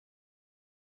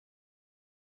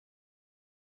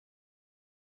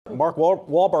Mark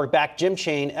Wahlberg-backed gym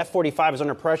chain F45 is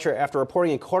under pressure after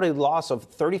reporting a quarterly loss of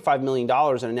 $35 million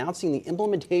and announcing the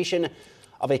implementation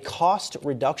of a cost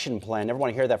reduction plan. Never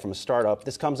want to hear that from a startup.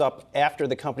 This comes up after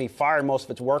the company fired most of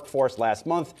its workforce last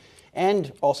month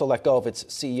and also let go of its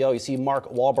CEO. You see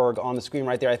Mark Wahlberg on the screen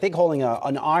right there, I think holding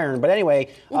an iron. But anyway,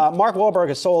 Mark Wahlberg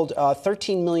has sold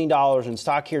 $13 million in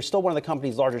stock here, still one of the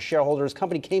company's largest shareholders.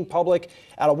 Company came public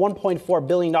at a $1.4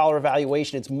 billion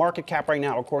valuation. Its market cap right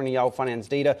now, according to Yahoo Finance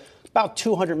data, about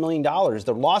 $200 million.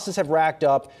 The losses have racked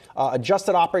up.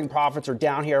 Adjusted operating profits are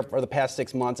down here for the past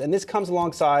 6 months. And this comes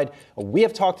alongside, we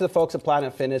have talked to the folks at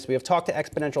Planet Fitness. We have talked to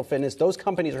Exponential Fitness. Those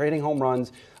companies are hitting home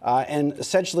runs. And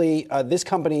essentially, this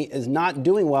company is not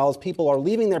doing well as people are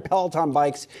leaving their Peloton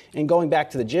bikes and going back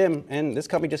to the gym. And this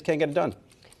company just can't get it done.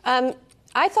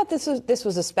 I thought this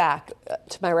was a SPAC,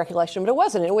 to my recollection, but it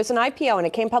wasn't. It was an IPO, and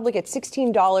it came public at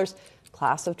 $16.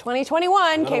 Class of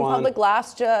 2021 came public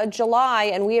last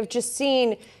July, and we have just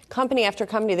seen company after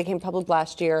company that came public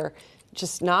last year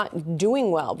just not doing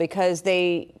well because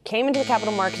they came into the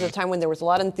capital markets at a time when there was a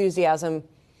lot of enthusiasm,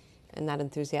 and that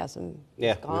enthusiasm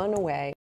has gone away.